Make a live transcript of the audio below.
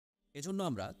এজন্য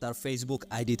আমরা তার ফেসবুক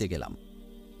আইডিতে গেলাম।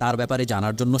 তার ব্যাপারে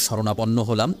জানার জন্য শরণাপন্ন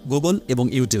হলাম গুগল এবং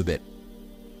ইউটিউবের।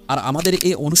 আর আমাদের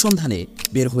এই অনুসন্ধানে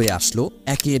বের হয়ে আসলো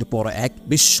একের পর এক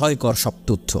বিস্ময়কর সব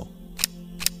তথ্য।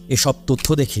 এসব তথ্য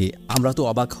দেখে আমরা তো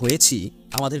অবাক হয়েছি,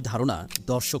 আমাদের ধারণা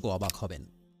দর্শকও অবাক হবেন।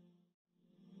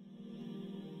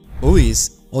 হু ইজ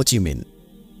হো চি মিন?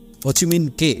 হো চি মিন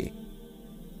কে?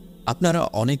 আপনারা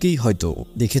অনেকেই হয়তো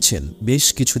দেখেছেন বেশ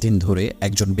কিছুদিন ধরে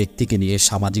একজন ব্যক্তিকে নিয়ে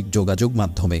সামাজিক যোগাযোগ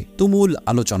মাধ্যমে তুমুল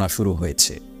আলোচনা শুরু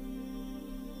হয়েছে।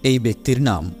 এই ব্যক্তির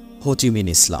নাম হো চি মিন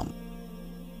ইসলাম।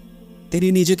 তিনি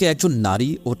নিজেকে একজন নারী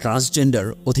ও ট্রান্সজেন্ডার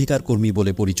অধিকার কর্মী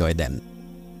বলে পরিচয় দেন।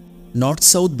 নর্থ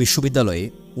সাউথ বিশ্ববিদ্যালয়ে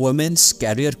ওমেন্স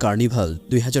ক্যারিয়ার কার্নিভাল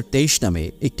 2023 নামে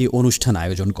একটি অনুষ্ঠান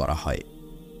আয়োজন করা হয়।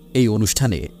 এই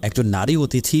অনুষ্ঠানে একজন নারী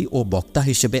অতিথি ও বক্তা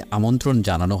হিসেবে আমন্ত্রণ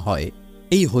জানানো হয়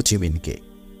এই হো চি মিনকে।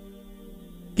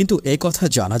 কিন্তু এই কথা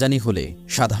জানাজানি হলে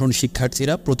সাধারণ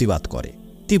শিক্ষার্থীরা প্রতিবাদ করে।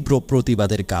 তীব্র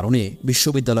প্রতিবাদের কারণে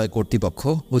বিশ্ববিদ্যালয় কর্তৃপক্ষ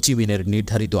হো চি মিনের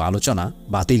নির্ধারিত আলোচনা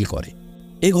বাতিল করে।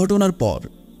 এ ঘটনার পর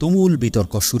তুমুল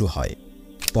বিতর্ক শুরু হয়।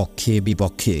 পক্ষে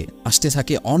বিপক্ষে আসতে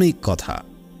থাকে অনেক কথা।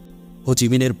 হো চি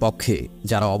মিনের পক্ষে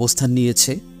যারা অবস্থান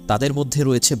নিয়েছে তাদের মধ্যে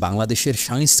রয়েছে বাংলাদেশের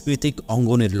সাংস্কৃতিক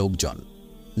অঙ্গনের লোকজন,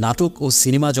 নাটক ও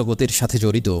সিনেমা জগতের সাথে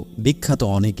জড়িত বিখ্যাত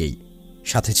অনেকেই,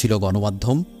 সাথে ছিল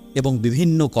গণমাধ্যম এবং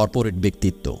বিভিন্ন কর্পোরেট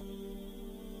ব্যক্তিত্ব।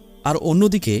 আর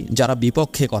অন্যদিকে যারা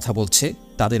বিপক্ষে কথা বলছে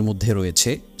তাদের মধ্যে রয়েছে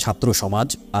ছাত্র সমাজ,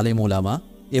 আলেম ওলামা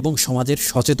এবং সমাজের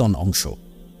সচেতন অংশ।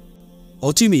 হো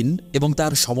চি মিন এবং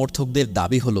তার সমর্থকদের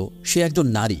দাবি হল সে একজন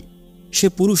নারী, সে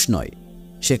পুরুষ নয়।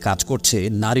 সে কাজ করছে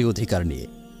নারী অধিকার নিয়ে,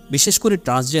 বিশেষ করে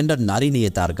ট্রান্সজেন্ডার নারী নিয়ে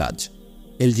তার কাজ।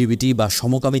 এলজিবিটি বা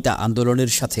সমকামিতা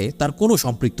আন্দোলনের সাথে তার কোনো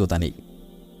সম্পৃক্ততা নেই।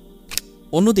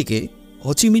 অন্যদিকে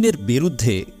হো চি মিনের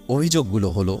বিরুদ্ধে অভিযোগগুলো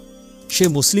হল সে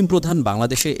মুসলিম প্রধান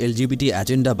বাংলাদেশে এলজিবিটি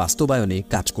এজেন্ডা বাস্তবায়নে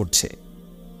কাজ করছে।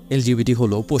 এলজিবিটি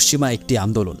হল পশ্চিমা একটি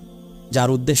আন্দোলন যার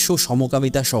উদ্দেশ্য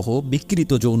সমকামিতা সহ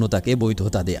বিকৃত যৌনতাকে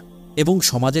বৈধতা দেয়া এবং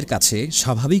সমাজের কাছে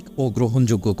স্বাভাবিক ও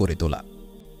গ্রহণযোগ্য করে তোলা।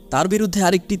 তার বিরুদ্ধে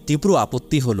আরেকটি তীব্র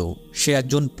আপত্তি হল সে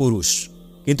একজন পুরুষ,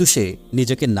 কিন্তু সে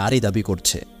নিজেকে নারী দাবি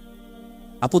করছে।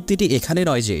 আপত্তিটি এখানে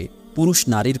নয় যে পুরুষ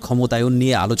নারীর ক্ষমতায়ন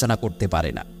নিয়ে আলোচনা করতে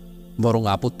পারে না, বরং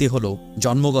আপত্তি হল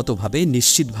জন্মগতভাবে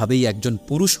নিশ্চিতভাবেই একজন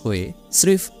পুরুষ হয়ে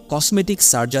স্রেফ কসমেটিক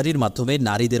সার্জারির মাধ্যমে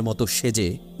নারীদের মতো সেজে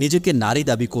নিজেকে নারী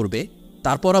দাবি করবে,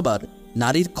 তারপর আবার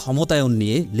নারীর ক্ষমতায়ন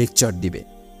নিয়ে লেকচার দিবে।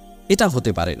 এটা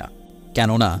হতে পারে না,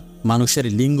 কেননা মানুষের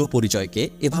লিঙ্গ পরিচয়কে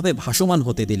এভাবে ভাসমান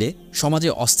হতে দিলে সমাজে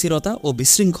অস্থিরতা ও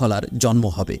বিশৃঙ্খলার জন্ম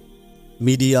হবে।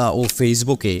 মিডিয়া ও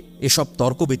ফেসবুকে এসব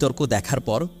তর্ক বিতর্ক দেখার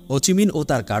পর হো চি মিন ও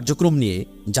তার কার্যক্রম নিয়ে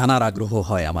জানার আগ্রহ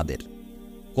হয় আমাদের।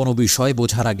 কোনো বিষয়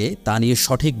বোঝার আগে তা নিয়ে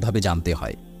সঠিকভাবে জানতে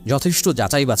হয়, যথেষ্ট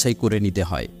যাচাই বাছাই করে নিতে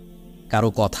হয়। কারো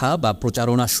কথা বা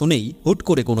প্রচারণা শুনেই হুট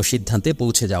করে কোনো সিদ্ধান্তে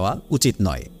পৌঁছে যাওয়া উচিত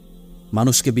নয়।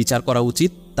 মানুষকে বিচার করা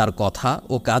উচিত তার কথা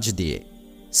ও কাজ দিয়ে।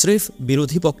 স্রেফ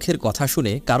বিরোধী পক্ষের কথা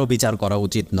শুনে কারো বিচার করা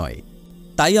উচিত নয়।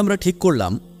 তাই আমরা ঠিক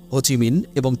করলাম হো চি মিন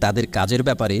এবং তাদের কাজের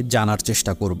ব্যাপারে জানার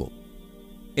চেষ্টা করব।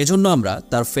 এজন্য আমরা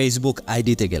তার ফেসবুক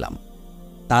আইডিতে গেলাম।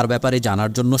 তার ব্যাপারে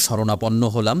জানার জন্য শরণাপন্ন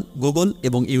হলাম গুগল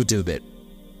এবং ইউটিউবের।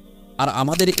 আর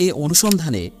আমাদের এই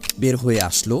অনুসন্ধানে বের হয়ে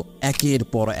আসলো একের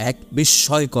পর এক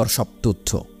বিস্ময়কর সব তথ্য।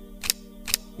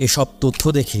 এসব তথ্য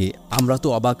দেখে আমরা তো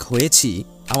অবাক হয়েছি,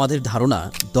 আমাদের ধারণা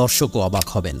দর্শকও অবাক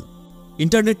হবেন।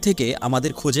 ইন্টারনেট থেকে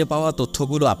আমাদের খুঁজে পাওয়া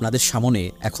তথ্যগুলো আপনাদের সামনে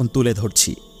এখন তুলে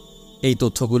ধরছি। এই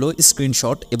তথ্যগুলো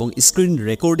স্ক্রিনশট এবং স্ক্রিন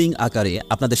রেকর্ডিং আকারে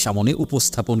আপনাদের সামনে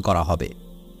উপস্থাপন করা হবে।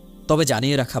 তবে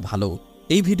জানিয়ে রাখা ভালো,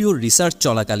 এই ভিডিওর রিসার্চ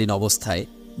চলাকালীন অবস্থায়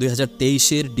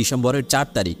 2023-এর ডিসেম্বরের 4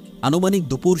 তারিখ আনুমানিক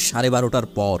দুপুর 12:30টার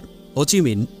পর হো চি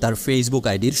মিন তার ফেসবুক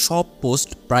আইডির সব পোস্ট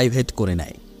প্রাইভেট করে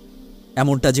নেয়।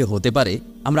 এমনটা যে হতে পারে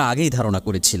আমরা আগেই ধারণা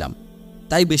করেছিলাম,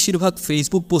 তাই বেশিরভাগ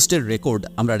ফেসবুক পোস্টের রেকর্ড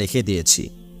আমরা রেখে দিয়েছি।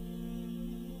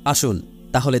 আসুন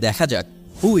তাহলে দেখা যাক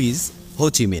হু ইজ হো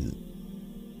চি মিন।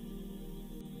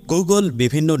 গুগল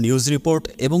বিভিন্ন নিউজ রিপোর্ট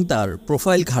এবং তার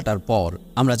প্রোফাইল ঘাটার পর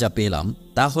আমরা যা পেলাম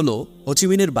তা হল হো চি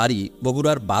মিনের বাড়ি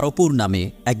বগুড়ার বারোপুর নামে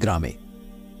এক গ্রামে।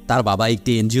 তার বাবা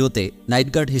একটি এনজিওতে নাইট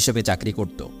গার্ড হিসেবে চাকরি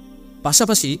করত।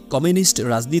 পাশাপাশি কমিউনিস্ট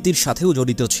রাজনীতির সাথেও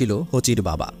জড়িত ছিল হো চির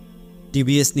বাবা।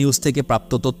 টিবিএস নিউজ থেকে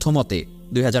প্রাপ্ত তথ্য মতে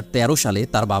 2013 সালে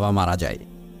তার বাবা মারা যায়।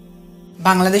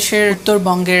 বাংলাদেশের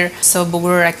উত্তরবঙ্গের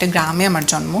বগুড়ার একটা গ্রামে আমার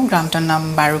জন্ম। গ্রামটার নাম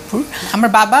বারোপুর। আমার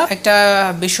বাবা একটা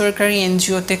বেসরকারি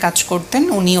এনজিওতে কাজ করতেন,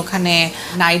 উনি ওখানে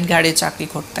নাইট গার্ডে চাকরি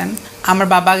করতেন। আমার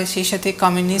বাবা সেই সাথে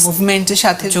কমিউনিস্ট মুভমেন্টের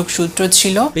সাথে যোগসূত্র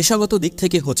ছিল। পেশাগত দিক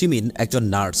থেকে হো চি মিন একজন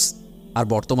নার্স, আর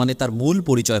বর্তমানে তার মূল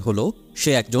পরিচয় হল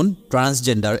সে একজন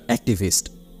ট্রান্সজেন্ডার অ্যাক্টিভিস্ট।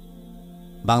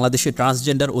 বাংলাদেশে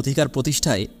ট্রান্সজেন্ডার অধিকার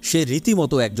প্রতিষ্ঠায় সে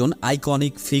রীতিমতো একজন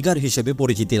আইকনিক ফিগার হিসেবে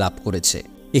পরিচিতি লাভ করেছে।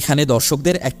 এখানে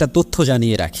দর্শকদের একটা তথ্য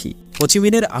জানিয়ে রাখি,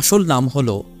 হোচিমিনের আসল নাম হল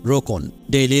রোকন।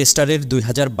 ডেইলি স্টারের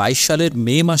 2022 সালের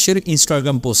মে মাসের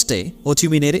ইনস্টাগ্রাম পোস্টে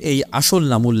হোচিমিনের এই আসল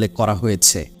নাম উল্লেখ করা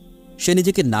হয়েছে। সে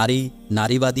নিজেকে নারী,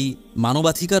 নারীবাদী,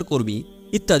 মানবাধিকার কর্মী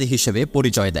ইত্যাদি হিসেবে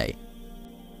পরিচয় দেয়।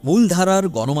 মূলধারার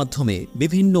গণমাধ্যমে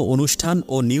বিভিন্ন অনুষ্ঠান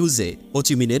ও নিউজে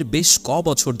হোচিমিনের বেশ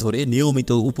বছর ধরে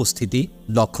নিয়মিত উপস্থিতি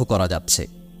লক্ষ্য করা যাচ্ছে।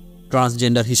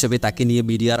 ট্রান্সজেন্ডার হিসেবে তাকে নিয়ে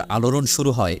মিডিয়ার আলোড়ন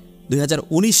শুরু হয়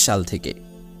 2019 সাল থেকে।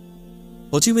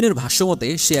 হোচিমিনের ভাষ্যমতে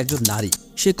সে একজন নারী,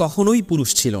 সে কখনোই পুরুষ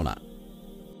ছিল না।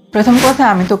 প্রথম কথা,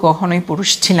 আমি তো কখনোই পুরুষ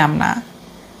ছিলাম না,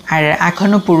 আর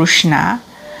এখনো পুরুষ না।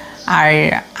 আর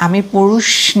আমি পুরুষ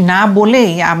না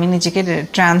বলেই আমি নিজেকে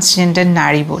ট্রান্সজেন্ডার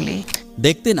নারী বলি।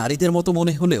 দেখতে নারীদের মতো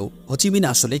মনে হলেও হোচিমিন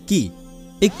আসলে কি,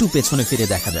 একটু পেছনে ফিরে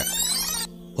দেখা যাক।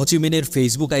 হোচিমিনের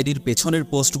ফেসবুক আইডির পেছনের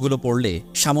পোস্টগুলো পড়লে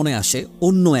সামনে আসে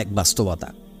অন্য এক বাস্তবতা।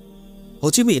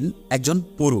 হোচিমিন একজন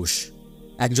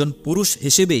পুরুষ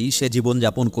হিসেবেই সে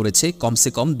জীবনযাপন করেছে কমসে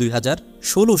কম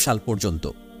 2016 সাল পর্যন্ত।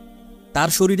 তার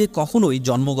শরীরে কখনোই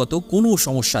জন্মগত কোনো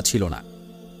সমস্যা ছিল না।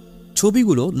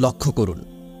 ছবিগুলো লক্ষ্য করুন,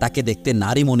 তাকে দেখতে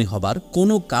নারী মনে হবার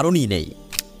কোনো কারণই নেই।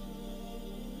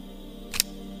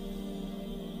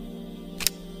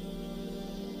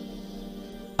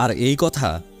 আর এই কথা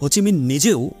হোচিমিন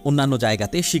নিজেও অন্যান্য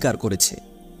জায়গাতে স্বীকার করেছে।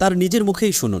 তার নিজের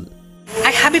মুখেই শুনুন।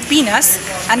 I have a penis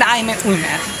and I am a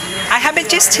woman. I have a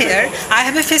chest hair, I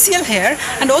have a facial hair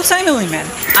and also I am a woman.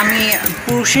 আমি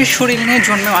পুরুষের শরীর নিয়ে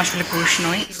জন্মেও আসলে পুরুষ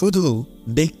নই। শুধু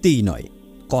দেখতেই নয়,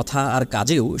 কথা আর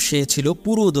কাজেও সে ছিল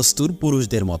পুরো দস্তুর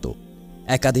পুরুষদের মতো।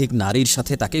 একাধিক নারীর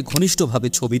সাথে তাকে ঘনিষ্ঠভাবে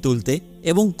ছবি তুলতে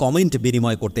এবং কমেন্ট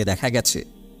বিনিময় করতে দেখা গেছে।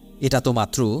 এটা তো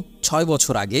মাত্র 6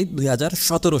 বছর আগে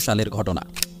 2017 সালের ঘটনা।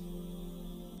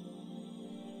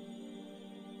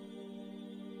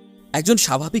 একজন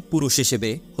স্বাভাবিক পুরুষ হিসেবে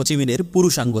হোচিমিনের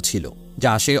পুরুষাঙ্গ ছিল,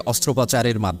 যা সে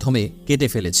অস্ত্রোপচারের মাধ্যমে কেটে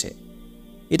ফেলেছে।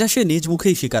 এটা সে নিজ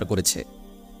মুখেই স্বীকার করেছে।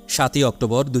 7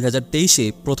 অক্টোবর 2023-এ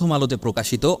প্রথম আলোতে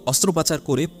প্রকাশিত অস্ত্রোপচার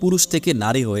করে পুরুষ থেকে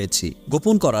নারী হয়েছি,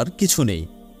 গোপন করার কিছু নেই,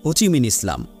 হোচিমিন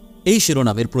ইসলাম, এই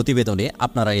শিরোনামের প্রতিবেদনে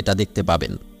আপনারা এটা দেখতে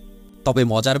পাবেন। তবে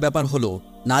মজার ব্যাপার হলো,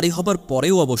 নারী হবার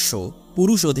পরেও অবশ্য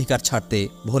পুরুষ অধিকার ছাড়তে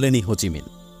ভোলেনি হোচিমিন।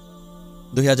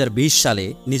 2020 সালে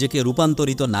নিজেকে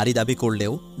রূপান্তরিত নারী দাবি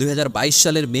করলেও 2022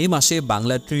 সালের মে মাসে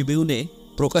বাংলা ট্রিবিউনে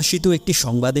প্রকাশিত একটি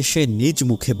সংবাদে সে নিজ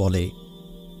মুখে বলে,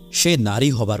 সে নারী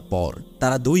হবার পর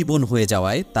তারা 2 বোন হয়ে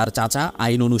যাওয়ায় তার চাচা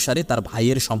আইন অনুসারে তার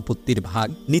ভাইয়ের সম্পত্তির ভাগ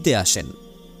নিতে আসেন,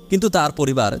 কিন্তু তার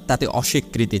পরিবার তাতে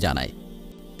অস্বীকৃতি জানায়।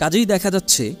 কাজেই দেখা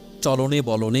যাচ্ছে চলনে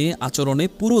বলনে আচরণে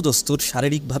পুরো দস্তুর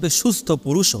শারীরিকভাবে সুস্থ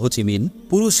পুরুষ হোচিমিন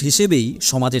পুরুষ হিসেবেই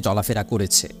সমাজে চলাফেরা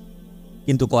করেছে।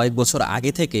 কিন্তু কয়েক বছর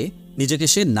আগে থেকে নিজেকে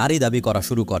সে নারী দাবি করা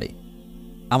শুরু করে।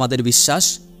 আমাদের বিশ্বাস,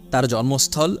 তার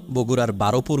জন্মস্থল বগুড়ার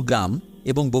বারোপুর গ্রাম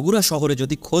এবং বগুড়া শহরে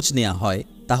যদি খোঁজ নেওয়া হয়,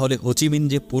 তাহলে হোচিমিন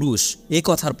যে পুরুষ এ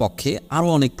কথার পক্ষে আরও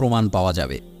অনেক প্রমাণ পাওয়া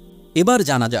যাবে। এবার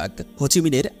জানা যাক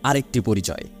হোচিমিনের আরেকটি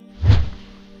পরিচয়।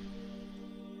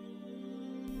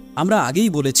 আমরা আগেই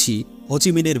বলেছি,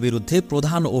 হোচিমিনের বিরুদ্ধে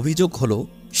প্রধান অভিযোগ হল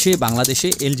সে বাংলাদেশে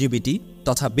এলজিবিটি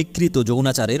তথা বিকৃত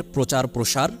যৌনাচারের প্রচার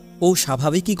প্রসার ও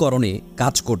স্বাভাবিকীকরণে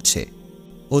কাজ করছে।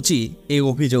 হোচি এই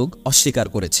অভিযোগ অস্বীকার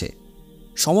করেছে।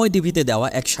 সময় টিভিতে দেওয়া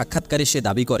এক সাক্ষাৎকারে সে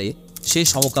দাবি করে সে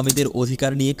সমকামীদের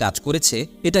অধিকার নিয়ে কাজ করেছে,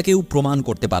 এটা কেউ প্রমাণ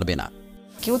করতে পারবে না।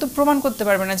 কেউ তো প্রমাণ করতে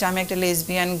পারবে না যে আমি একটা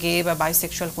লেসবিয়ান, গে বা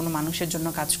বাইসেক্সুয়াল কোনো মানুষের জন্য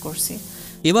কাজ করছি।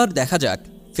 এবার দেখা যাক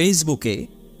ফেসবুকে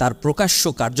তার প্রকাশ্য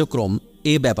কার্যক্রম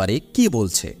এ ব্যাপারে কি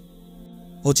বলছে।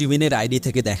 হোচিমিনের আইডি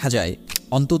থেকে দেখা যায়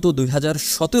অন্তত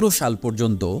 2017 সাল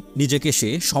পর্যন্ত নিজেকে সে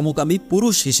সমকামী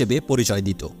পুরুষ হিসেবে পরিচয়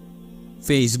দিত।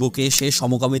 ফেসবুকে সে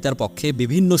সমকামিতার পক্ষে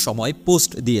বিভিন্ন সময়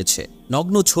পোস্ট দিয়েছে,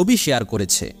 নগ্ন ছবি শেয়ার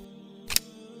করেছে।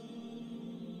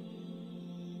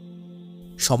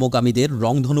 সমকামীদের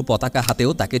রংধনু পতাকা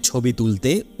হাতেও তাকে ছবি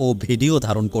তুলতে ও ভিডিও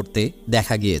ধারণ করতে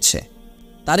দেখা গিয়েছে।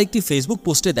 তার একটি ফেসবুক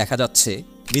পোস্টে দেখা যাচ্ছে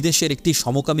বিদেশের একটি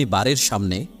সমকামী বারের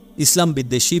সামনে ইসলাম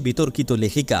বিদ্বেষী বিতর্কিত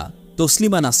লেখিকা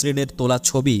তসলিমা নাসরিনের তোলা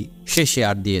ছবি সে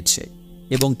শেয়ার দিয়েছে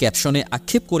এবং ক্যাপশনে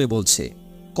আক্ষেপ করে বলছে,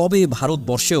 কবে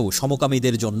ভারতবর্ষেও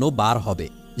সমকামীদের জন্য বার হবে,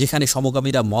 যেখানে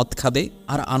সমকামীরা মদ খাবে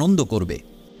আর আনন্দ করবে।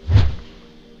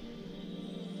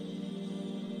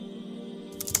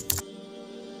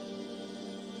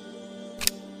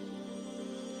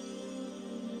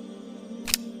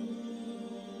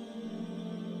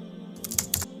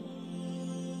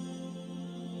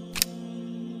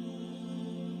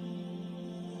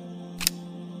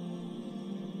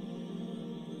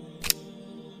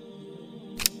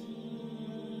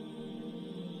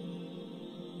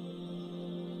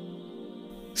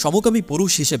 সমকামী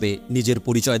পুরুষ হিসেবে নিজের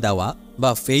পরিচয় দেওয়া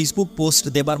বা ফেসবুক পোস্ট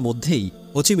দেবার মধ্যেই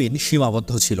হোচিমিন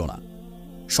সীমাবদ্ধ ছিল না।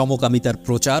 সমকামিতার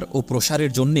প্রচার ও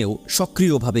প্রসারের জন্যেও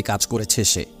সক্রিয়ভাবে কাজ করেছে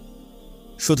সে।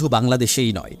 শুধু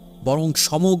বাংলাদেশেই নয়, বরং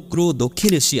সমগ্র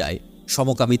দক্ষিণ এশিয়ায়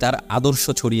সমকামিতার আদর্শ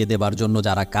ছড়িয়ে দেবার জন্য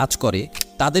যারা কাজ করে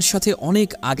তাদের সাথে অনেক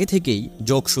আগে থেকেই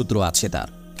যোগসূত্র আছে তার।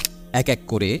 এক এক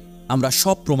করে আমরা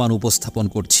সব প্রমাণ উপস্থাপন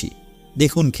করছি,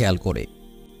 দেখুন খেয়াল করে।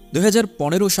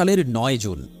 2015 সালের 9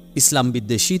 জুন ইসলাম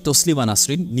বিদ্বেষী তসলিমা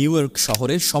নাসরিন নিউ ইয়র্ক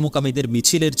শহরের সমকামীদের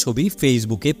মিছিলের ছবি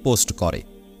ফেসবুকে পোস্ট করে।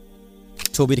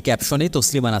 ছবির ক্যাপশনে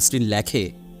তসলিমা নাসরিন লেখে,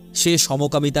 সে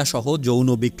সমকামিতা সহ যৌন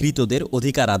বিকৃতদের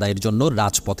অধিকার আদায়ের জন্য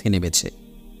রাজপথে নেমেছে।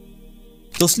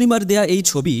 তসলিমার দেয়া এই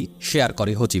ছবি শেয়ার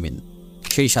করে হো চি মিন।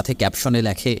 সেই সাথে ক্যাপশনে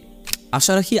লেখে,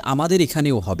 আশা রাখি আমাদের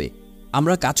এখানেও হবে,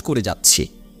 আমরা কাজ করে যাচ্ছি।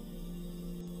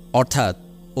 অর্থাৎ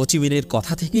হো চি মিনের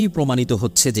কথা থেকেই প্রমাণিত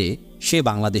হচ্ছে যে সে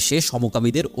বাংলাদেশে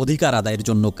সমকামীদের অধিকার আদায়ের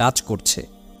জন্য কাজ করছে।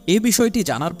 এই বিষয়টি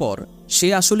জানার পর সে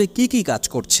আসলে কি কি কাজ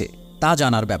করছে তা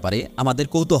জানার ব্যাপারে আমাদের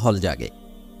কৌতূহল জাগে।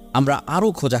 আমরা আরও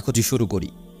খোঁজাখুঁজি শুরু করি।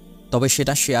 তবে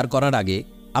সেটা শেয়ার করার আগে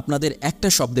আপনাদের একটা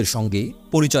শব্দের সঙ্গে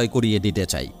পরিচয় করিয়ে দিতে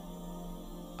চাই।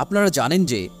 আপনারা জানেন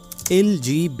যে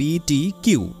LGBTQ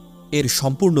এর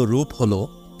সম্পূর্ণ রূপ হল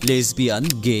লেসবিয়ান,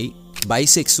 গে,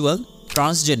 বাইসেক্সুয়াল,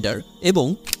 ট্রান্সজেন্ডার এবং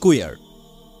কুয়ার।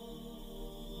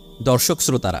 দর্শক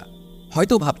শ্রোতারা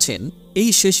হয়তো ভাবছেন এই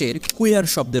শেষের কুয়ার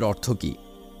শব্দের অর্থ কী।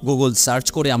 গুগল সার্চ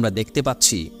করে আমরা দেখতে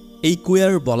পাচ্ছি এই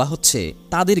কুয়ার বলা হচ্ছে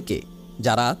তাদেরকে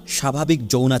যারা স্বাভাবিক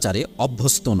যৌনাচারে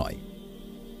অভ্যস্ত নয়।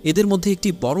 এদের মধ্যে একটি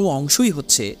বড় অংশই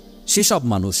হচ্ছে সেসব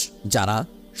মানুষ যারা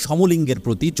সমলিঙ্গের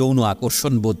প্রতি যৌন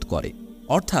আকর্ষণ বোধ করে,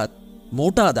 অর্থাৎ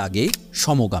মোটা দাগে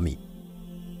সমকামী।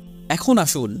 এখন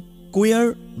আসুন কুয়ার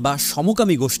বা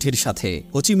সমকামী গোষ্ঠীর সাথে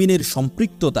হো চি মিনের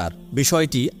সম্পৃক্ততার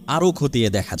বিষয়টি আরও খতিয়ে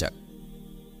দেখা যাক।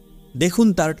 দেখুন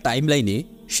তার টাইমলাইনে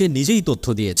সে নিজেই তথ্য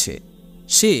দিয়েছে।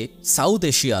 সে সাউথ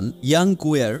এশিয়ান ইয়াং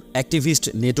কুয়ার অ্যাক্টিভিস্ট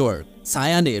নেটওয়ার্ক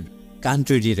সায়ানের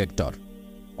কান্ট্রি ডিরেক্টর,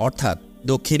 অর্থাৎ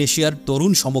দক্ষিণ এশিয়ার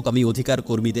তরুণ সমকামী অধিকার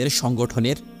কর্মীদের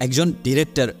সংগঠনের একজন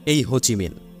ডিরেক্টর এই হো চি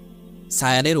মিন।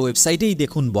 সায়ানের ওয়েবসাইটেই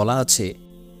দেখুন বলা আছে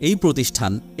এই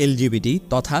প্রতিষ্ঠান এলজিবিটি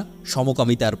তথা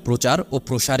সমকামিতার প্রচার ও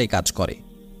প্রসারে কাজ করে।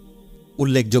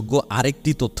 উল্লেখযোগ্য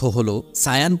আরেকটি তথ্য হল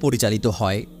সায়ান পরিচালিত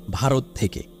হয় ভারত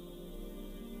থেকে।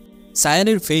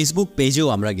 সায়ানের ফেসবুক পেজেও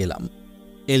আমরা গেলাম।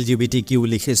 LGBTQ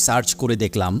লিখে সার্চ করে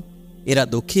দেখলাম এরা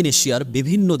দক্ষিণ এশিয়ার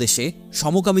বিভিন্ন দেশে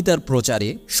সমকামিতার প্রচারে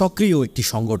সক্রিয় একটি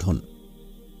সংগঠন।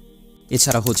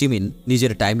 এছাড়া হো চি মিন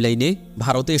নিজের টাইমলাইনে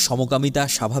ভারতে সমকামিতা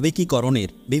স্বাভাবিকীকরণের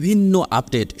বিভিন্ন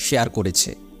আপডেট শেয়ার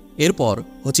করেছে। এরপর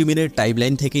হো চি মিনের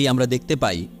টাইমলাইন থেকেই আমরা দেখতে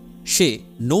পাই সে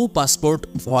নো পাসপোর্ট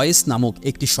ভয়েস নামক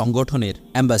একটি সংগঠনের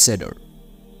অ্যাম্বাসেডর।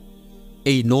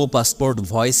 এই নো পাসপোর্ট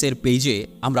ভয়েসের পেজে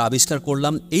আমরা আবিষ্কার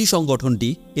করলাম এই সংগঠনটি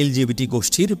এলজিবিটি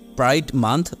গোষ্ঠীর প্রাইড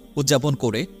মান্থ উদযাপন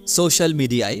করে সোশ্যাল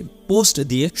মিডিয়ায় পোস্ট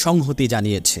দিয়ে সংহতি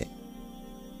জানিয়েছে।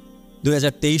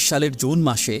 2023 সালের জুন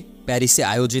মাসে প্যারিসে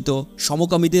আয়োজিত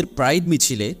সমকামীদের প্রাইড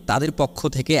মিছিলে তাদের পক্ষ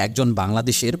থেকে একজন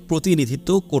বাংলাদেশের প্রতিনিধিত্ব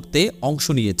করতে অংশ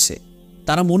নিয়েছে।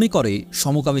 তারা মনে করে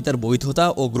সমকামিতার বৈধতা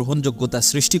ও গ্রহণযোগ্যতা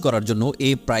সৃষ্টি করার জন্য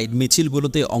এই প্রাইড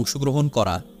মিছিলগুলোতে অংশগ্রহণ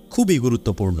করা খুবই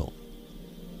গুরুত্বপূর্ণ।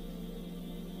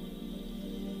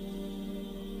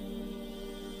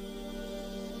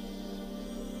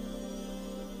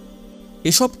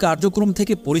 এসব কার্যক্রম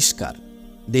থেকে পরিষ্কার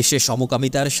দেশে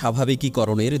সমকামিতার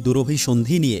স্বাভাবিকীকরণের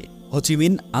দুরভিসন্ধি নিয়ে হো চি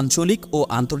মিন আঞ্চলিক ও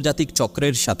আন্তর্জাতিক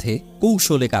চক্রের সাথে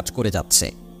কৌশলে কাজ করে যাচ্ছে।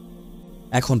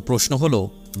 এখন প্রশ্ন হল,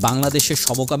 বাংলাদেশে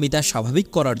সমকামিতা স্বাভাবিক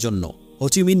করার জন্য হো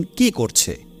চি মিন কী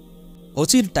করছে? হো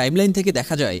চির টাইমলাইন থেকে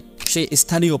দেখা যায় সে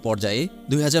স্থানীয় পর্যায়ে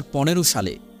 2015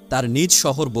 সালে তার নিজ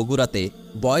শহর বগুড়াতে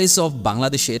ভয়েস অফ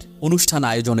বাংলাদেশের অনুষ্ঠান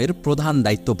আয়োজনের প্রধান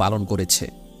দায়িত্ব পালন করেছে।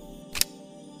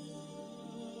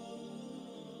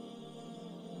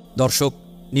 দর্শক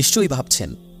নিশ্চয়ই ভাবছেন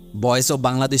ভয়েস অব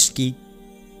বাংলাদেশ কি?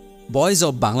 ভয়েস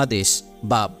অব বাংলাদেশ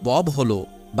বা বব হল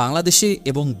বাংলাদেশে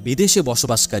এবং বিদেশে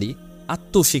বসবাসকারী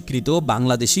আত্মস্বীকৃত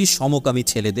বাংলাদেশি সমকামী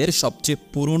ছেলেদের সবচেয়ে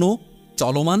পুরনো,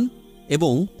 চলমান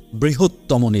এবং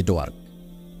বৃহত্তম নেটওয়ার্ক।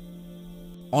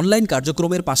 অনলাইন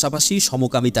কার্যক্রমের পাশাপাশি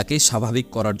সমকামিতাকে স্বাভাবিক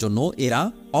করার জন্য এরা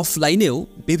অফলাইনেও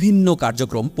বিভিন্ন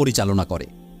কার্যক্রম পরিচালনা করে।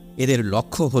 এদের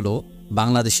লক্ষ্য হল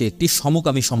বাংলাদেশে একটি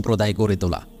সমকামী সম্প্রদায় গড়ে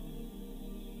তোলা।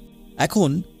 এখন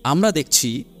আমরা দেখছি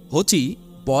হো চি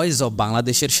ভয়েস অব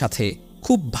বাংলাদেশের সাথে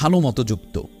খুব ভালো মতো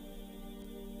যুক্ত।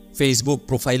 ফেসবুক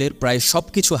প্রোফাইলের প্রায় সব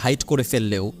কিছু হাইড করে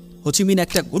ফেললেও হো চি মিন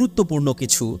একটা গুরুত্বপূর্ণ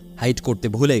কিছু হাইড করতে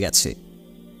ভুলে গেছে।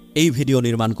 এই ভিডিও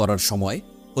নির্মাণ করার সময়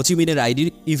হো চি মিনের আইডির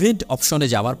ইভেন্ট অপশনে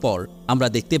যাওয়ার পর আমরা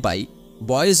দেখতে পাই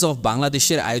ভয়েস অফ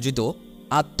বাংলাদেশের আয়োজিত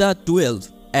আড্ডা 12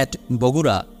 অ্যাট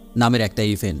বগুড়া নামের একটা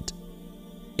ইভেন্ট।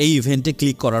 এই ইভেন্টে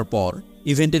ক্লিক করার পর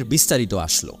ইভেন্টের বিস্তারিত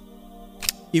আসলো।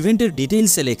 ইভেন্টের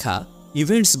ডিটেইলসে লেখা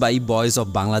events by voice of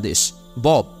Bangladesh,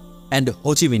 Bob and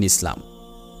হো চি মিন ইসলাম,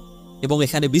 এবং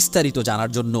এখানে বিস্তারিত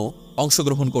জানার জন্য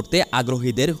অংশগ্রহণ করতে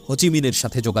আগ্রহীদের হোচিমিনের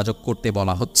সাথে যোগাযোগ করতে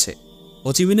বলা হচ্ছে।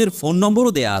 হোচিমিনের ফোন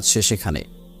নম্বরও দেয়া আছে সেখানে।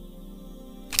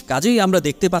 কাজেই আমরা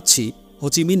দেখতে পাচ্ছি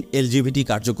হোচিমিন এলজিবিটি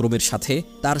কার্যক্রমের সাথে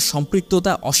তার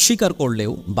সম্পৃক্ততা অস্বীকার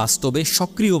করলেও বাস্তবে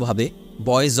সক্রিয়ভাবে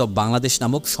বয়েজ অব বাংলাদেশ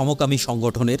নামক সমকামী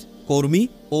সংগঠনের কর্মী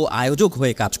ও আয়োজক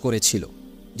হয়ে কাজ করেছিল,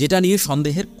 যেটা নিয়ে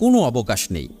সন্দেহের কোনো অবকাশ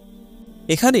নেই।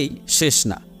 এখানেই শেষ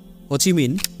না।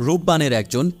 হোচিমিন রূপবানের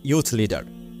একজন ইউথ লিডার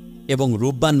এবং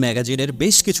রূপবান ম্যাগাজিনের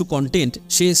বেশ কিছু কন্টেন্ট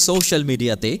সে সোশ্যাল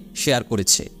মিডিয়াতে শেয়ার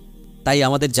করেছে। তাই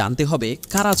আমাদের জানতে হবে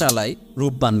কারা চালায়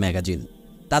রূপবান ম্যাগাজিন,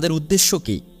 তাদের উদ্দেশ্য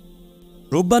কী।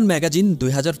 রূপবান ম্যাগাজিন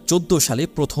 2014 সালে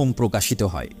প্রথম প্রকাশিত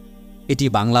হয়। এটি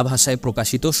বাংলা ভাষায়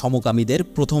প্রকাশিত সমকামীদের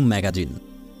প্রথম ম্যাগাজিন।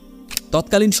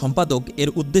 তৎকালীন সম্পাদক এর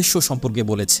উদ্দেশ্য সম্পর্কে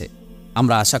বলেছে,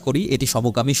 আমরা আশা করি এটি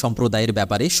সমকামী সম্প্রদায়ের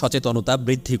ব্যাপারে সচেতনতা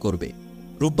বৃদ্ধি করবে।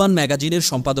 রূপবান ম্যাগাজিনের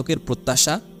সম্পাদকের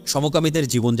প্রত্যাশা সমকামীদের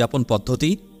জীবনযাপন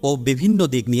পদ্ধতি ও বিভিন্ন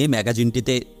দিক নিয়ে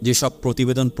ম্যাগাজিনটিতে যেসব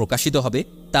প্রতিবেদন প্রকাশিত হবে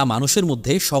তা মানুষের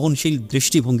মধ্যে সহনশীল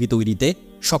দৃষ্টিভঙ্গি তৈরিতে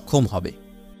সক্ষম হবে।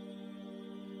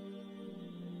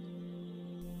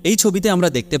 এই ছবিতে আমরা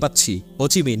দেখতে পাচ্ছি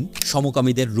হোচিমিন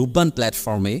সমকামীদের রূপবান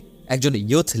প্ল্যাটফর্মে একজন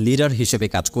ইয়ুথ লিডার হিসেবে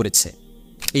কাজ করেছে।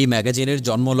 এই ম্যাগাজিনের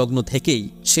জন্মলগ্ন থেকেই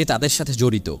সে তাদের সাথে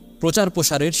জড়িত, প্রচার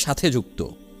প্রসারের সাথে যুক্ত।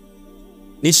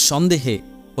 নিঃসন্দেহে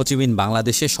হোচিমিন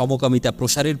বাংলাদেশে সমকামিতা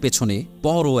প্রসারের পেছনে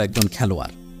বড় একজন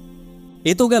খেলোয়াড়।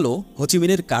 এ তো গেল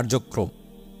হোচিমিনের কার্যক্রম।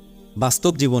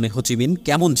 বাস্তব জীবনে হোচিমিন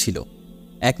কেমন ছিল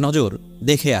এক নজর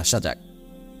দেখে আসা যাক।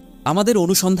 আমাদের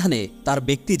অনুসন্ধানে তার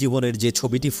ব্যক্তি জীবনের যে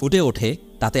ছবিটি ফুটে ওঠে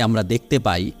তাতে আমরা দেখতে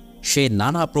পাই সে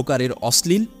নানা প্রকারের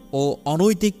অশ্লীল ও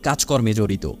অনৈতিক কাজকর্মে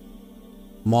জড়িত।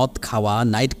 মদ খাওয়া,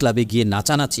 নাইট ক্লাবে গিয়ে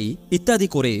নাচানাচি ইত্যাদি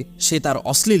করে সে তার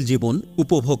অশ্লীল জীবন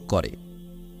উপভোগ করে।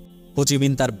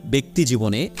 হোচিমিন তার ব্যক্তি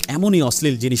জীবনে এমনই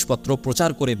অশ্লীল জিনিসপত্র প্রচার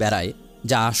করে বেড়ায়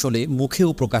যা আসলে মুখেও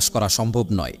প্রকাশ করা সম্ভব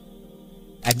নয়।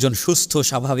 একজন সুস্থ,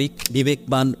 স্বাভাবিক,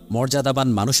 বিবেকবান, মর্যাদাবান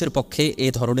মানুষের পক্ষে এ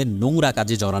ধরনের নোংরা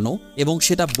কাজে জড়ানো এবং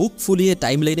সেটা বুক ফুলিয়ে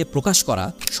টাইমলাইনে প্রকাশ করা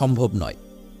সম্ভব নয়।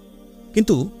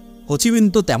 কিন্তু হোচিমিন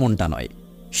তো তেমনটা নয়,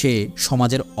 সে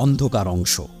সমাজের অন্ধকার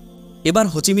অংশ। এবার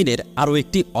হোচিমিনের আরও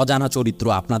একটি অজানা চরিত্র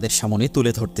আপনাদের সামনে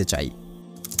তুলে ধরতে চাই।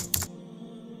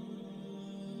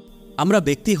 আমরা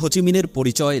ব্যক্তি হোচিমিনের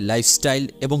পরিচয়, লাইফস্টাইল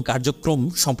এবং কার্যক্রম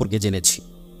সম্পর্কে জেনেছি।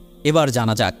 এবার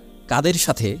জানা যাক কাদের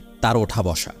সাথে তার ওঠা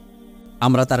বসা।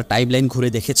 আমরা তার টাইমলাইন ঘুরে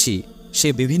দেখেছি সে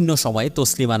বিভিন্ন সময়ে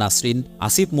তসলিমা নাসরিন,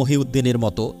 আসিফ মহিউদ্দিনের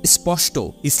মতো স্পষ্ট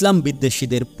ইসলাম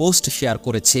বিদ্বেষীদের পোস্ট শেয়ার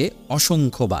করেছে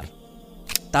অসংখ্যবার।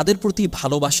 তাদের প্রতি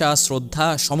ভালোবাসা, শ্রদ্ধা,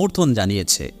 সমর্থন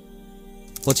জানিয়েছে।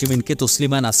 হোচিমিনকে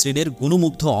তসলিমা নাসরিনের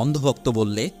গুণমুগ্ধ অন্ধভক্ত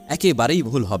বললে একেবারেই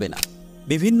ভুল হবে না।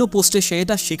 বিভিন্ন পোস্টে সে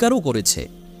এটা স্বীকারও করেছে।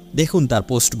 দেখুন তার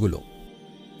পোস্টগুলো।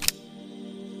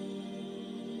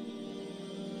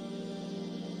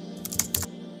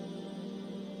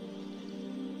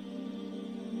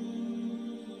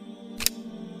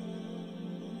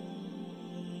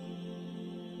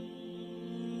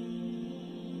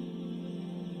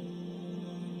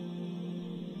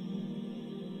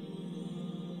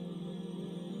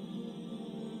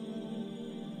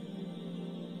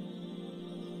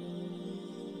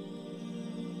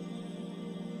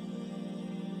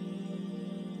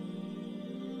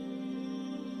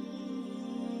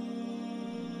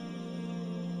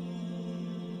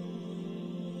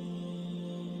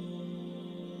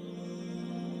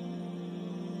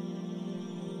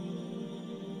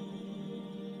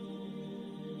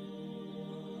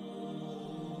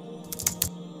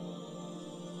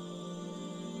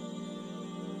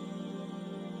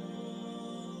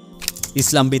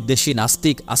 ইসলাম বিদ্বেষী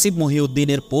নাস্তিক আসিফ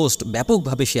মহিউদ্দিনের পোস্ট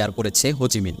ব্যাপকভাবে শেয়ার করেছে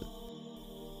হোচিমিন।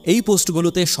 এই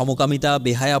পোস্টগুলোতে সমকামিতা,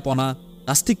 বেহায়াপনা,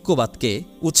 নাস্তিক্যবাদকে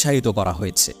উৎসাহিত করা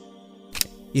হয়েছে,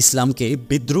 ইসলামকে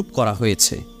বিদ্রূপ করা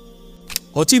হয়েছে।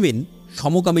 হোচিমিন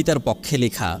সমকামিতার পক্ষে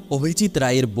লেখা অভিজিৎ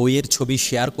রায়ের বইয়ের ছবি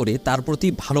শেয়ার করে তার প্রতি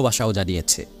ভালোবাসাও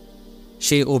জানিয়েছে।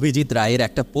 সে অভিজিৎ রায়ের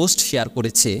একটা পোস্ট শেয়ার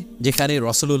করেছে যেখানে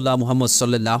রাসূলুল্লাহ মুহাম্মদ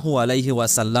সাল্লাল্লাহু আলাইহি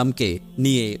ওয়াসাল্লামকে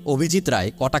নিয়ে অভিজিৎ রায়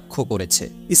কটাক্ষ করেছে,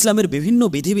 ইসলামের বিভিন্ন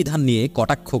বিধিবিধান নিয়ে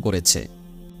কটাক্ষ করেছে।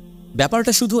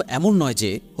 ব্যাপারটা শুধু এমন নয়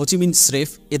যে হোচিমিন স্রেফ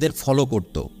এদের ফলো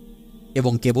করত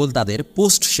এবং কেবল তাদের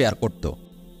পোস্ট শেয়ার করত।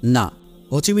 না,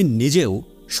 হোচিমিন নিজেও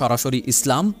সরাসরি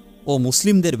ইসলাম ও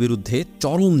মুসলিমদের বিরুদ্ধে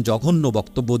চরম জঘন্য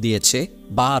বক্তব্য দিয়েছে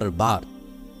বারবার।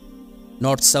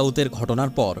 নর্থ সাউথের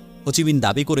ঘটনার পর হোচিমিন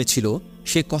দাবি করেছিল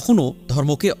সে কখনো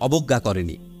ধর্মকে অবজ্ঞা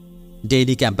করেনি।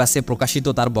 ডেইলি ক্যাম্পাসে প্রকাশিত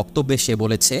তার বক্তব্যে সে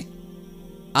বলেছে,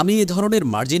 আমি এ ধরনের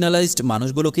মার্জিনালাইজড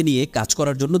মানুষগুলোকে নিয়ে কাজ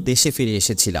করার জন্য দেশে ফিরে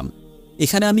এসেছিলাম।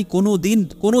 এখানে আমি কোনো দিন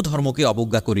কোনো ধর্মকে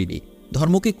অবজ্ঞা করিনি,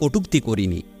 ধর্মকে কটূক্তি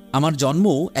করিনি। আমার জন্ম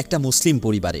একটা মুসলিম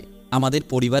পরিবারে, আমাদের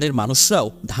পরিবারের মানুষরাও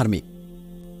ধার্মিক।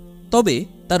 তবে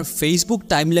তার ফেসবুক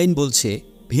টাইমলাইন বলছে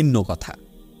ভিন্ন কথা।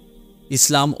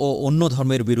 ইসলাম ও অন্য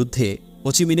ধর্মের বিরুদ্ধে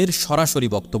হোচিমিনের সরাসরি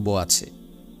বক্তব্য আছে।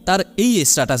 তার এই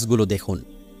স্ট্যাটাসগুলো দেখুন।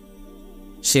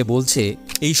 সে বলছে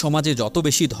এই সমাজে যত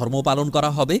বেশি ধর্ম পালন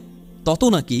করা হবে তত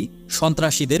নাকি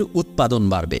সন্ত্রাসীদের উৎপাদন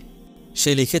বাড়বে।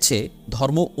 সে লিখেছে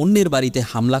ধর্ম অন্যের বাড়িতে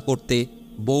হামলা করতে,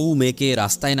 বউ মেয়েকে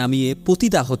রাস্তায় নামিয়ে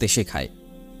পতিতা হতে শেখায়।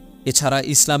 এছাড়া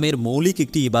ইসলামের মৌলিক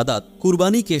একটি ইবাদত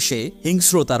কুরবানিকে সে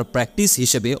হিংস্রতার প্র্যাকটিস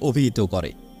হিসেবে অভিহিত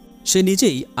করে। সে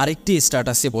নিজেই আরেকটি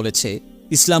স্ট্যাটাসে বলেছে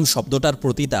ইসলাম শব্দটার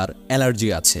প্রতি তার অ্যালার্জি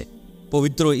আছে।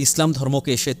 পবিত্র ইসলাম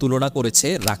ধর্মকে সে তুলনা করেছে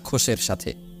রাক্ষসের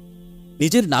সাথে।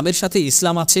 নিজের নামের সাথে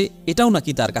ইসলাম আছে এটাও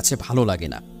নাকি তার কাছে ভালো লাগে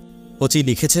না। হোচি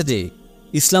লিখেছে যে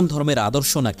ইসলাম ধর্মের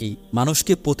আদর্শ নাকি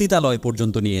মানুষকে পতিতালয়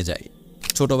পর্যন্ত নিয়ে যায়।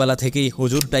 ছোটবেলা থেকেই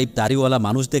হুজুর টাইপ দাড়িওয়ালা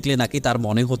মানুষ দেখলে নাকি তার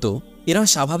মনে হতো এরা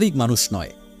স্বাভাবিক মানুষ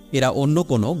নয়, এরা অন্য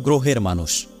কোনো গ্রহের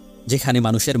মানুষ, যেখানে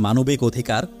মানুষের মানবিক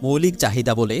অধিকার, মৌলিক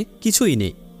চাহিদা বলে কিছুই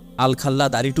নেই। আলখাল্লা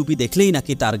দাড়িটুপি দেখলেই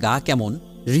নাকি তার গা কেমন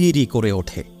রি রি করে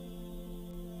ওঠে।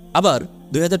 আবার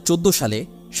 2014 সালে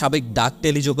সাবেক ডাক,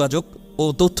 টেলিযোগাযোগ ও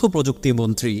তথ্য প্রযুক্তি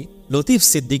মন্ত্রী লতিফ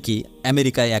সিদ্দিকী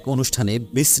আমেরিকায় এক অনুষ্ঠানে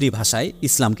মিসরি ভাষায়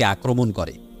ইসলামকে আক্রমণ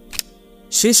করে।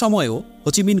 সে সময়েও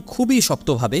হোচিমিন খুবই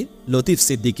শক্তভাবে লতিফ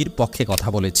সিদ্দিকীর পক্ষে কথা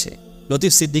বলেছে।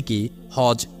 লতিফ সিদ্দিকী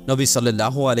হজ, নবী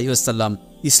সাল্লাল্লাহু আলাইহি ওয়াসাল্লাম,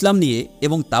 ইসলাম নিয়ে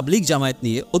এবং তাবলিগ জামায়াত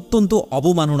নিয়ে অত্যন্ত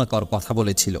অবমাননাকর কথা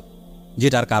বলেছিল,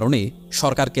 যেটার কারণে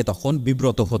সরকারকে তখন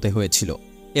বিব্রত হতে হয়েছিল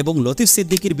এবং লতিফ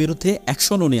সিদ্দিকীর বিরুদ্ধে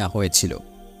অ্যাকশনও নেওয়া হয়েছিল,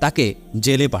 তাকে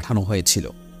জেলে পাঠানো হয়েছিল।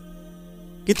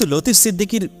 কিন্তু লতিফ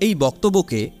সিদ্দিকীর এই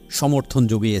বক্তব্যকে সমর্থন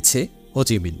জুগিয়েছে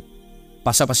হোচিমিন।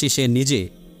 পাশাপাশি সে নিজে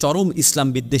চরম ইসলাম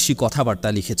বিদ্বেষী কথাবার্তা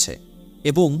লিখেছে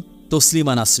এবং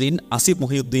তসলিমা নাসরিন, আসিফ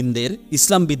মহিউদ্দিনদের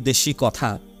ইসলাম বিদ্বেষী কথা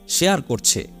শেয়ার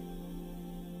করছে।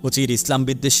 হোচির ইসলাম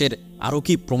বিদ্বেষের আরও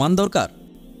কি প্রমাণ দরকার?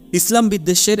 ইসলাম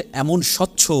বিদ্বেষের এমন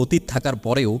স্বচ্ছ অতীত থাকার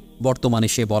পরেও বর্তমানে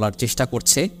সে বলার চেষ্টা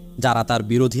করছে যারা তার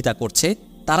বিরোধিতা করছে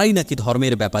তারাই নাকি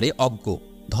ধর্মের ব্যাপারে অজ্ঞ,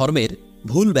 ধর্মের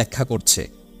ভুল ব্যাখ্যা করছে।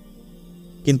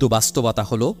 কিন্তু বাস্তবতা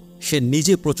হলো সে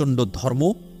নিজে প্রচণ্ড ধর্ম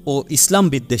ও ইসলাম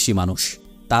বিদ্বেষী মানুষ।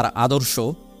 তার আদর্শ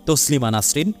তসলিমা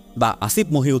নাসরিন বা আসিফ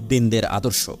মহিউদ্দিনদের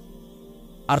আদর্শ।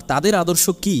 আর তাদের আদর্শ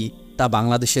কি তা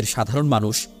বাংলাদেশের সাধারণ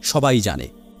মানুষ সবাই জানে।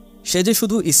 সে যে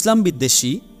শুধু ইসলাম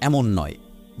বিদ্বেষী এমন নয়,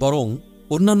 বরং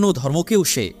অন্যান্য ধর্মকেও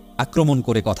সে আক্রমণ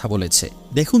করে কথা বলেছে।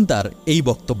 দেখুন তার এই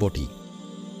বক্তব্যটি।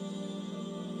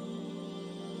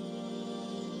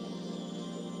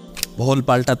 ভোল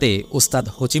পাল্টাতে ওস্তাদ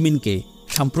হোচিমিনকে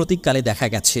সাম্প্রতিককালে দেখা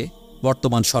গেছে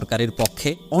বর্তমান সরকারের পক্ষে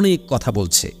অনেক কথা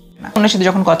বলছে। ওনার সাথে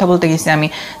যখন কথা বলতে গেছি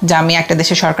আমি একটা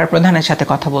দেশের সরকার প্রধানের সাথে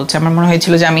কথা বলছি, আমার মনে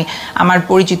হয়েছিল যে আমি আমার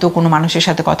পরিচিত কোনো মানুষের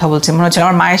সাথে কথা বলছি, মনে হচ্ছিল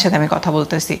আমার মায়ের সাথে আমি কথা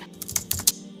বলতেছি।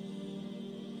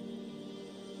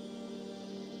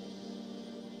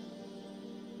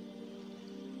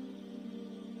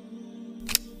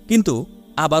 কিন্তু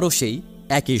আবারও সেই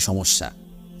একই সমস্যা।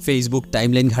 ফেসবুক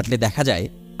টাইমলাইন ঘাটলে দেখা যায়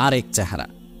আরেক চেহারা।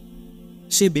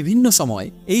 সে বিভিন্ন সময়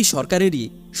এই সরকারেরই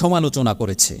সমালোচনা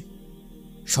করেছে,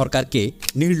 সরকারকে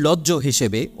নির্লজ্জ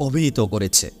হিসেবে অভিহিত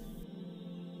করেছে।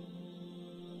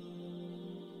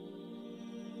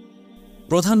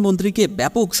 প্রধানমন্ত্রীকে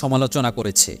ব্যাপক সমালোচনা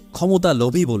করেছে, ক্ষমতা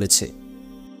লোভী বলেছে।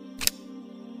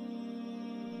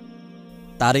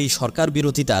 তার এই সরকার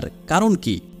বিরোধিতার কারণ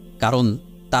কি? কারণ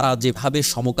তারা যেভাবে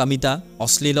সমকামিতা,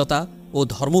 অশ্লীলতা ও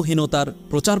ধর্মহীনতার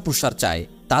প্রচার প্রসার চায়,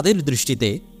 তাদের দৃষ্টিতে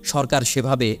সরকার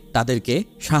সেভাবে তাদেরকে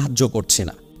সাহায্য করছে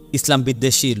না। ইসলাম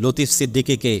বিদ্বেষী লতিফ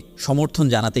সিদ্দিকীকে সমর্থন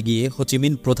জানাতে গিয়ে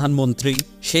হোচিমিন প্রধানমন্ত্রী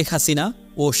শেখ হাসিনা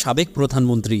ও সাবেক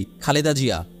প্রধানমন্ত্রী খালেদা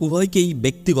জিয়া উভয়কেই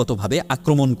ব্যক্তিগতভাবে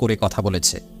আক্রমণ করে কথা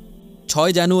বলেছে। 6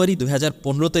 জানুয়ারি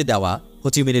 2015-তে দেওয়া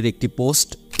হোচিমিনের একটি পোস্ট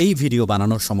এই ভিডিও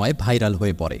বানানোর সময় ভাইরাল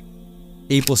হয়ে পড়ে।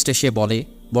 এই পোস্টে সে বলে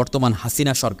বর্তমান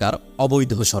হাসিনা সরকার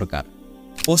অবৈধ সরকার।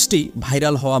 পোস্টটি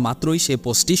ভাইরাল হওয়া মাত্রই সে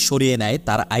পোস্টটি সরিয়ে নেয়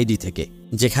তার আইডি থেকে।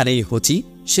 যেখানেই হোচি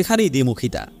সেখানেই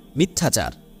দ্বিমুখিতা,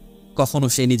 মিথ্যাচার। কখনো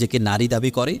সে নিজেকে নারী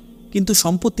দাবি করে কিন্তু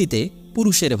সম্পত্তিতে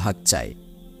পুরুষের ভাগ চায়।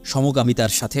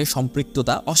 সমকামিতার সাথে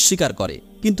সম্পৃক্ততা অস্বীকার করে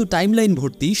কিন্তু টাইমলাইন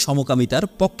ভর্তি সমকামিতার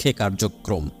পক্ষে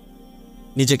কার্যক্রম।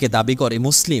 নিজেকে দাবি করে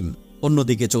মুসলিম,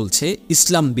 অন্যদিকে চলছে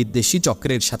ইসলাম বিদ্বেষী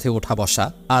চক্রের সাথে ওঠা বসা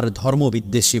আর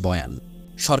ধর্মবিদ্বেষী বয়ান।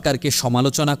 সরকারকে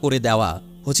সমালোচনা করে দেওয়া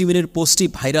হোচিমিনের পোস্টটি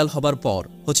ভাইরাল হবার পর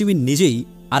হোচিমিন নিজেই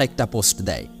আরেকটা পোস্ট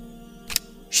দেয়।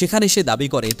 সেখানে সে দাবি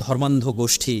করে ধর্মান্ধ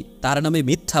গোষ্ঠী তার নামে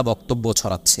মিথ্যা বক্তব্য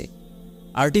ছড়াচ্ছে।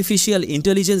 আর্টিফিশিয়াল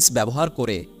ইন্টেলিজেন্স ব্যবহার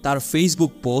করে তার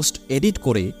ফেসবুক পোস্ট এডিট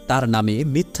করে তার নামে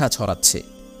মিথ্যা ছড়াচ্ছে।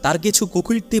 তার কিছু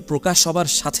কুকীর্তি প্রকাশ হবার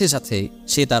সাথে সাথে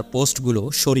সে তার পোস্টগুলো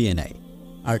সরিয়ে নেয়।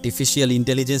 আর্টিফিশিয়াল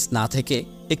ইন্টেলিজেন্স না থেকে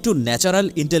একটু ন্যাচারাল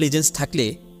ইন্টেলিজেন্স থাকলে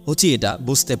হোচি এটা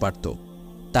বুঝতে পারত।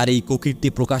 তার এই কুকীর্তি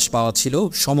প্রকাশ পাওয়া ছিল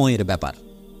সময়ের ব্যাপার।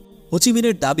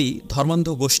 হোচিমিনের দাবি ধর্মান্ধ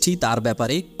গোষ্ঠী তার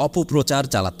ব্যাপারে অপপ্রচার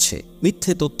চালাচ্ছে,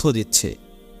 মিথ্যে তথ্য দিচ্ছে।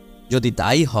 যদি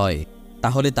তাই হয়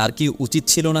তাহলে তার কি উচিত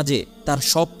ছিল না যে তার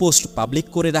সব পোস্ট পাবলিক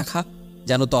করে রাখা,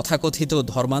 যেন তথাকথিত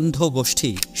ধর্মান্ধ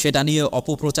গোষ্ঠী সেটা নিয়ে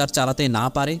অপপ্রচার চালাতে না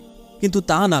পারে? কিন্তু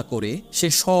তা না করে সে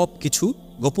সব কিছু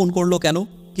গোপন করল কেন?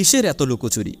 কিসের এত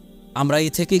লুকোচুরি? আমরা এ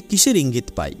থেকে কিসের ইঙ্গিত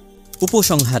পাই?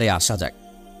 উপসংহারে আসা যাক।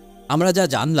 আমরা যা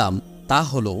জানলাম তা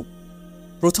হল,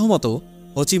 প্রথমত,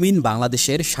 হোচিমিন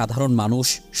বাংলাদেশের সাধারণ মানুষ,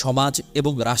 সমাজ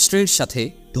এবং রাষ্ট্রের সাথে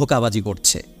ধোঁকাবাজি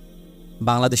করছে।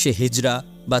 বাংলাদেশে হিজড়া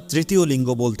বা তৃতীয় লিঙ্গ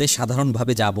বলতে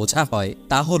সাধারণভাবে যা বোঝা হয়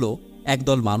তা হল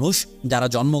একদল মানুষ যারা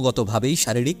জন্মগতভাবেই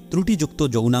শারীরিক ত্রুটিযুক্ত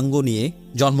যৌনাঙ্গ নিয়ে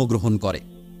জন্মগ্রহণ করে।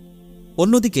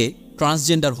 অন্যদিকে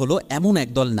ট্রান্সজেন্ডার হলো এমন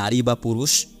একদল নারী বা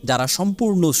পুরুষ যারা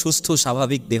সম্পূর্ণ সুস্থ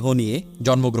স্বাভাবিক দেহ নিয়ে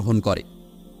জন্মগ্রহণ করে,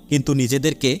 কিন্তু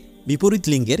নিজেদেরকে বিপরীত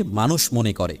লিঙ্গের মানুষ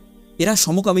মনে করে। এরা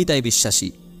সমকামিতায় বিশ্বাসী।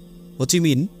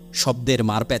 হোচিমিন শব্দের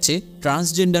মারপ্যাচে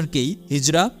ট্রান্সজেন্ডারকেই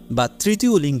হিজড়া বা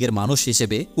তৃতীয় লিঙ্গের মানুষ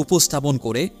হিসেবে উপস্থাপন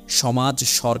করে সমাজ,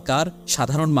 সরকার,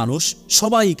 সাধারণ মানুষ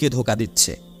সবাইকে ধোঁকা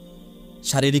দিচ্ছে।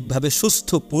 শারীরিকভাবে সুস্থ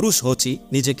পুরুষ হোচি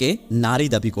নিজেকে নারী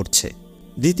দাবি করছে।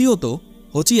 দ্বিতীয়ত,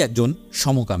 হোচি একজন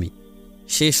সমকামী।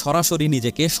 সে সরাসরি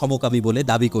নিজেকে সমকামী বলে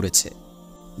দাবি করেছে।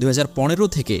 2015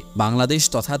 থেকে বাংলাদেশ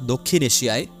তথা দক্ষিণ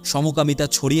এশিয়ায় সমকামিতা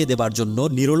ছড়িয়ে দেবার জন্য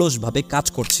নিরলসভাবে কাজ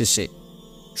করছে সে।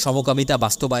 সমকামিতা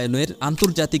বাস্তবায়নের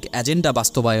আন্তর্জাতিক এজেন্ডা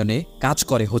বাস্তবায়নে কাজ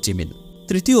করে হোচিমিন।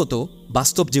 তৃতীয়ত,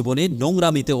 বাস্তব জীবনে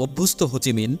নোংরামিতে অভ্যস্ত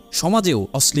হোচিমিন সমাজেও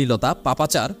অশ্লীলতা,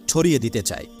 পাপাচার ছড়িয়ে দিতে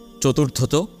চায়।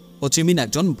 চতুর্থত, হোচিমিন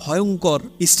একজন ভয়ঙ্কর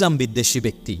ইসলাম বিদ্বেষী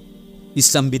ব্যক্তি।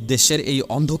 ইসলাম বিদ্বেষের এই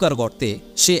অন্ধকার গর্তে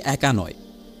সে একা নয়,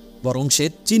 বরং সে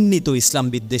চিহ্নিত ইসলাম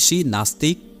বিদ্বেষী,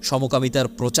 নাস্তিক, সমকামিতার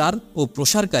প্রচার ও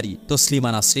প্রসারকারী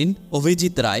তসলিমা নাসরিন,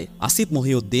 অভিজিৎ রায়, আসিফ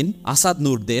মহিউদ্দিন, আসাদ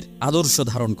নূরদের আদর্শ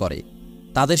ধারণ করে।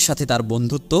 তাদের সাথে তার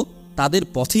বন্ধুত্ব, তাদের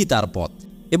পথই তার পথ।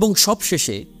 এবং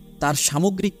সবশেষে তার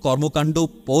সামগ্রিক কর্মকাণ্ড,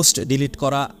 পোস্ট ডিলিট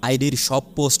করা, আইডির সব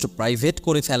পোস্ট প্রাইভেট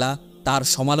করে ফেলা, তার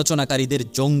সমালোচনাকারীদের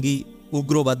জঙ্গি,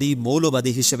 উগ্রবাদী,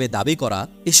 মৌলবাদী হিসেবে দাবি করা,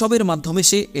 এসবের মাধ্যমে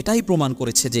সে এটাই প্রমাণ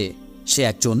করেছে যে সে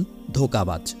একজন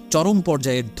ধোঁকাবাজ, চরম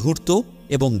পর্যায়ের ধূর্ত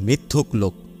এবং মিথ্যুক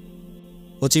লোক।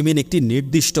 হোচিমিন একটি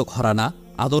নির্দিষ্ট ঘরানা,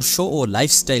 আদর্শ ও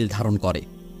লাইফস্টাইল ধারণ করে,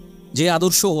 যে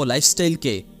আদর্শ ও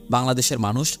লাইফস্টাইলকে বাংলাদেশের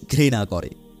মানুষ ঘৃণা করে।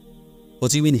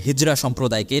 হোচিমিন হিজড়া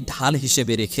সম্প্রদায়কে ঢাল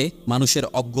হিসেবে রেখে মানুষের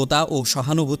অজ্ঞতা ও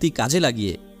সহানুভূতি কাজে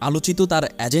লাগিয়ে আলোচিত তার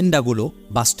এজেন্ডাগুলো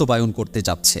বাস্তবায়ন করতে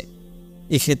যাচ্ছে।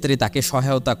 এক্ষেত্রে তাকে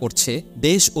সহায়তা করছে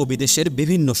দেশ ও বিদেশের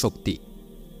বিভিন্ন শক্তি।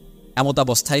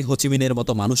 এমতাবস্থায় হোচিমিনের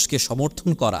মতো মানুষকে সমর্থন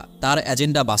করা, তার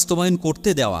এজেন্ডা বাস্তবায়ন করতে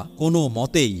দেওয়া কোনো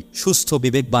মতেই সুস্থ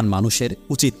বিবেকবান মানুষের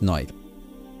উচিত নয়।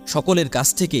 সকলের কাছ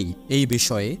থেকেই এই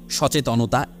বিষয়ে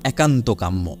সচেতনতা একান্ত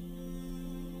কাম্য।